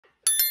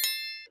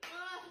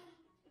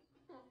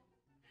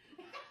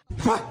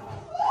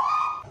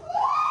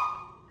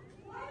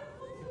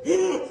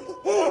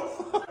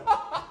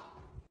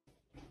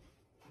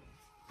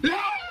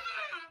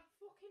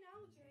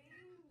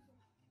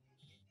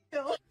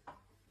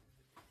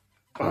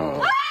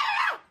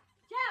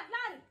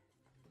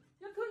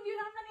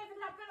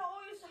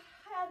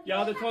Jag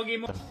hade tagit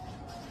emot.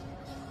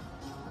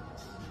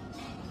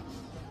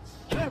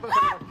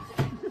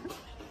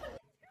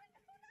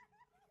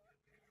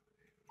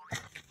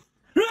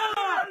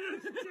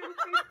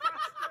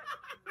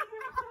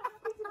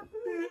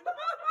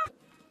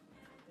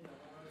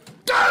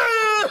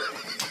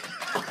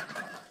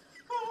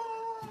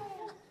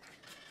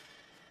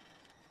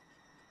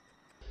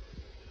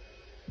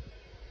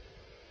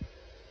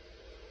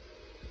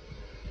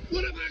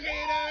 What am I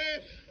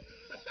getting?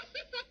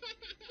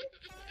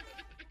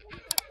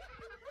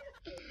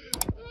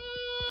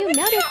 You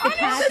noticed the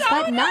cat,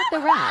 but not the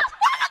rat.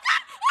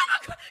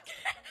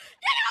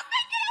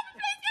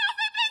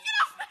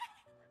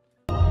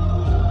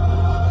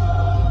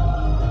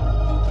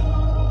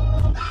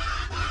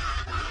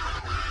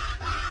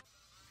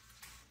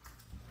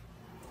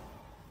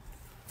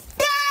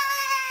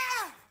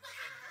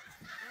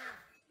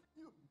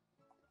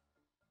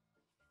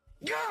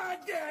 God,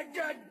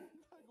 God.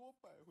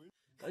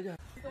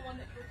 The one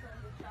that you're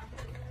trying to shop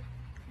at.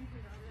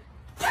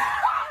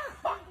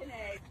 Fucking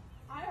egg.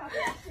 I have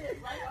that shit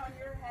right on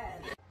your head.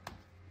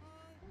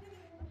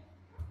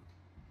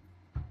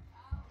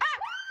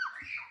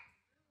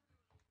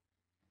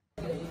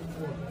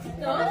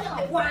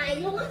 Why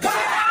you look?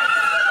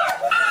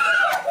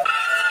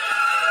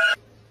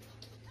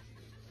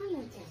 Hello,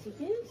 Jessie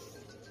Goose.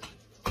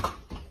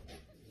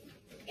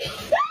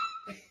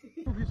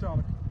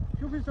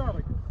 Şuf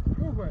isalık.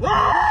 Şuf be.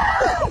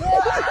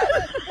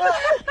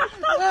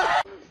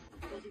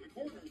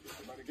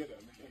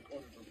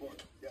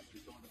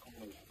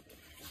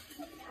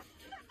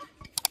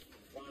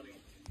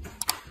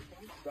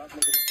 Stop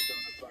looking at the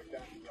donuts like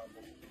that, you dumb.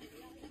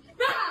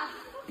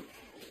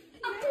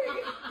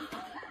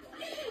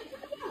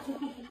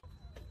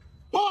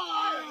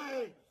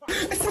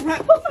 It's a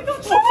rat. Oh my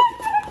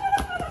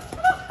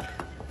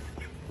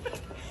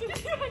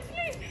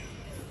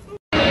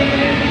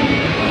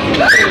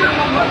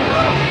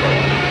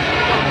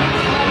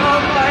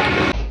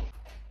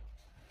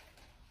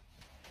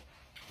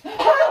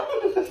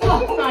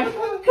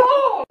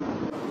God.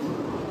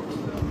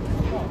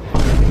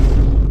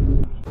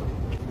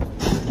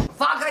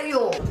 Fuck are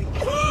you?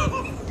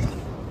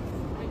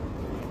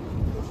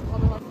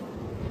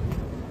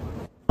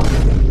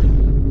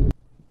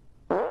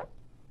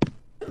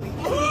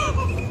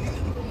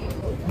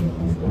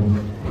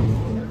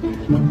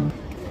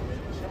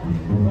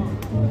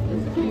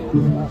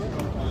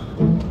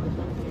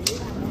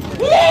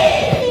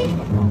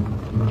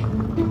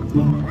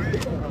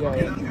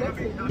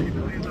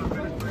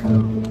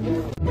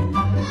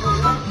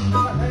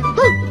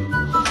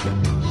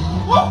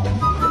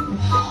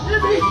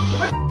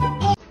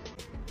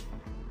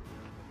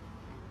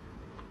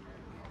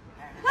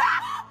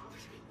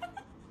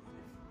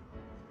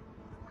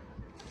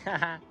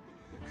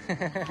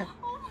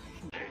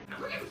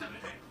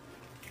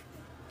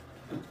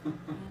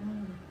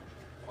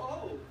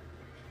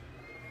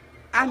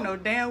 I know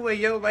damn well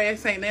your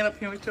ass ain't that up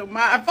here with your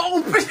mouth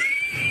open.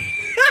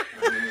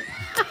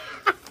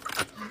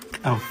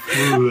 I'm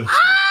fool.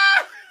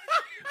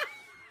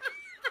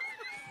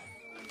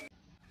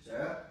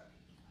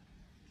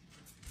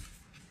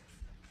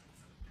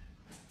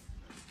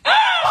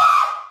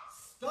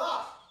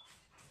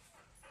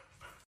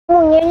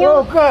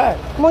 Oh God.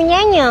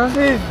 Muñeño.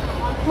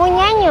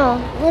 Muñeño.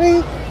 What are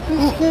you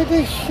scared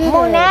this shit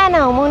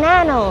Munano.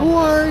 Munano. Who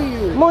are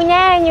you?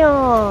 Muñeño.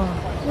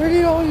 Where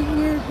do all these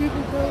weird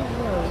people come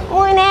from?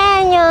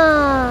 Muñeño.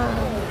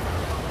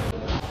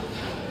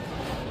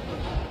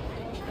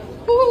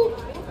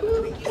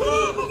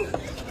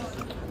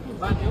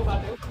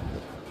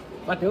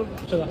 Bắt thiếu,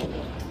 sửa.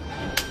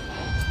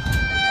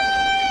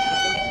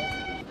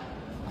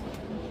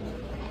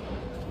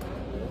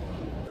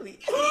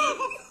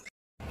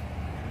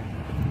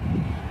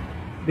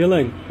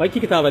 Dylan, olha o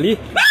que tava ali.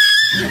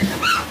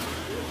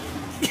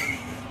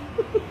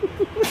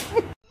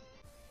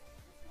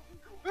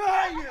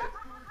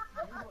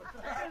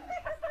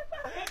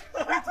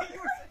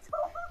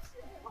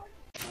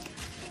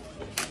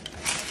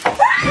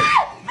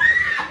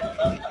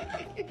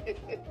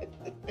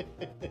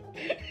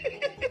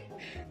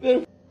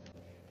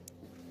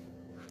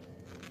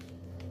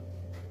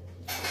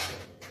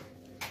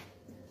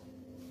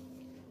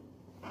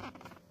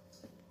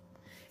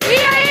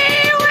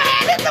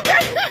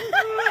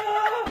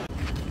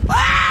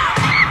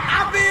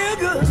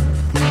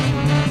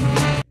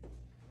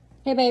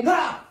 Hey, babe.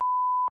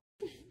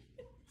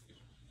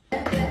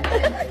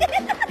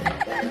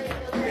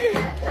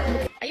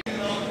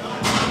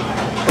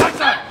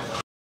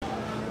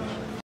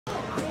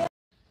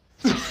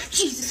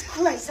 Jesus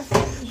Christ.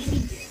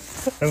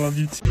 I love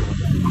you too.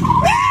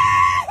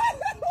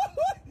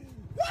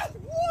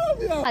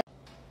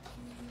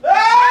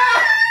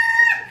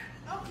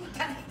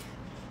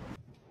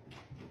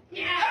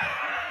 Yeah.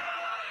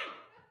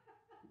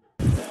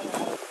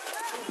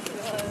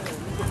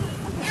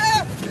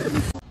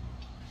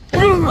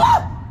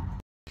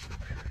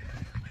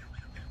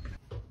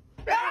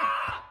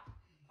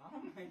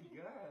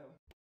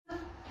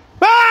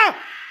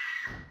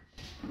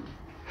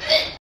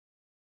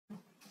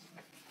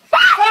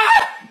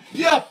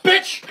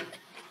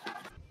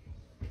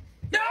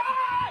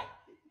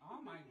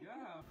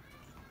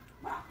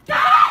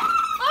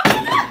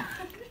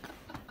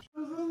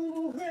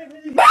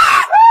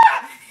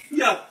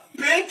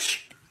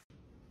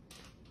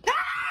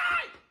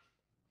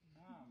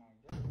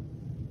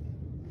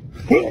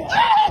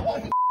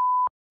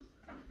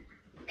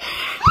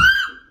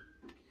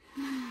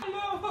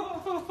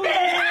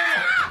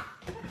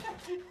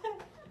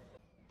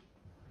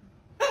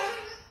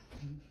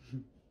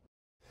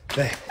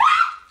 Hey.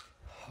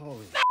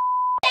 Holy.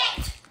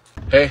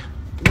 Hey.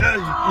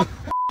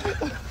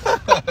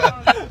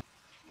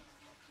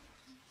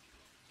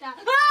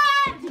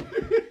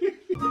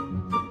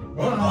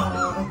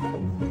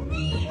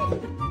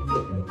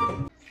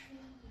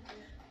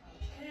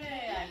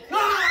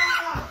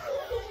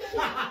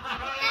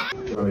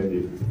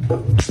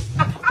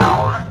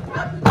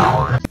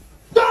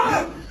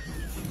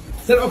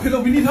 Said, okay, no,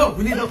 we need help.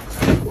 We need help.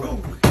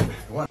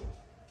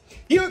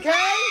 You okay?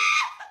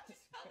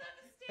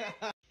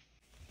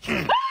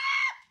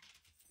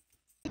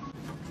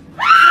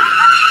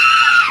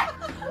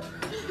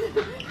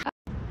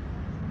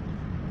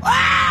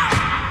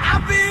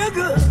 I feel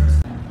good.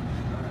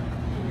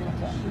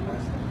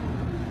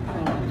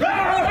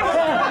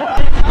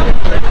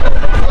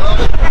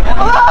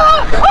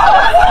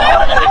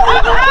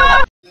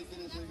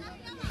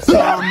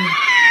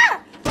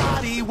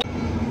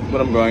 What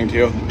I'm going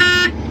to.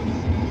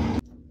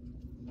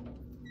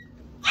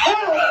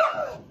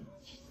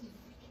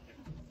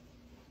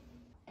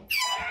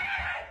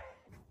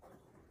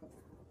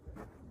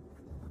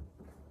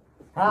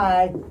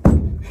 Hi.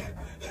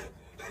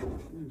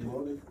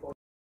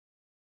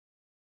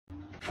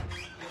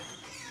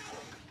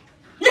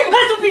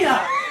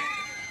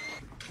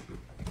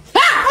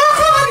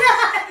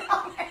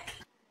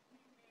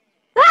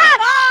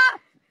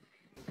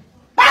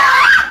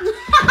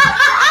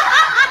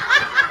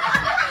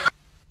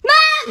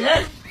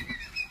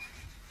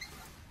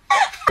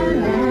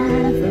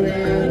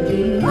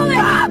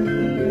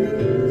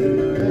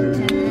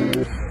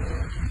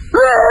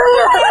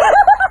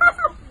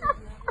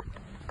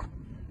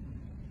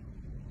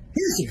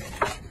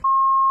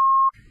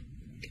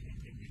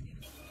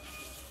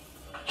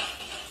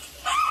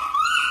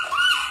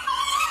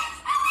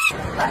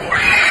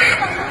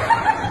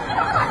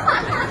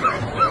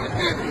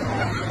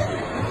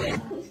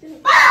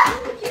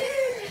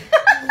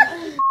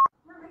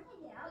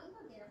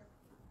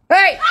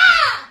 Hey!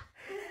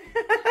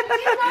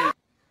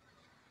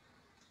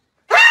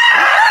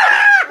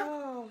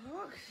 Oh,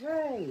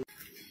 okay.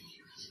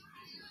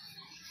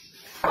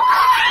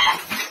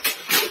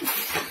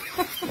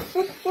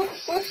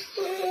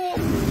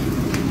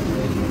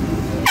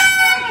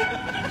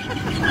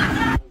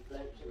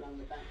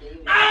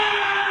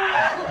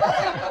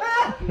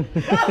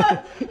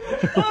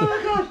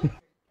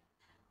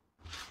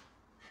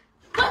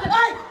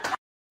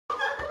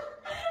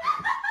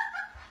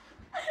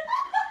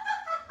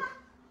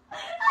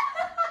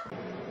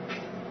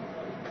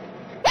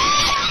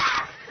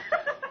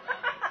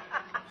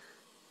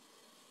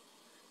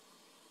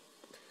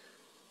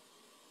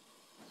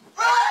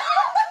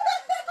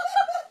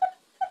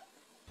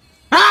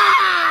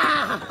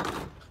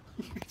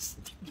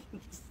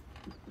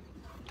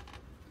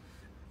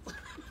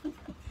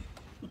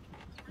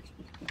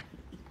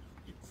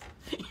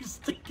 You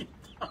stinking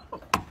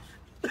dog.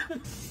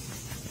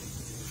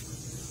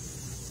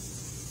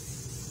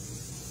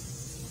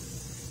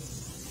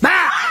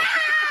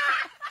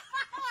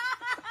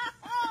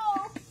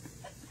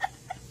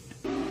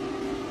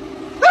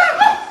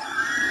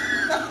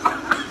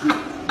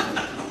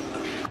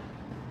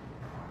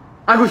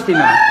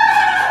 Agustina.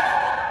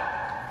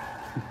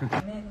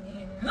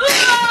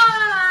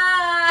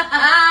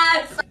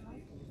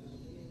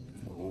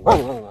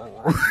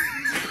 Ah!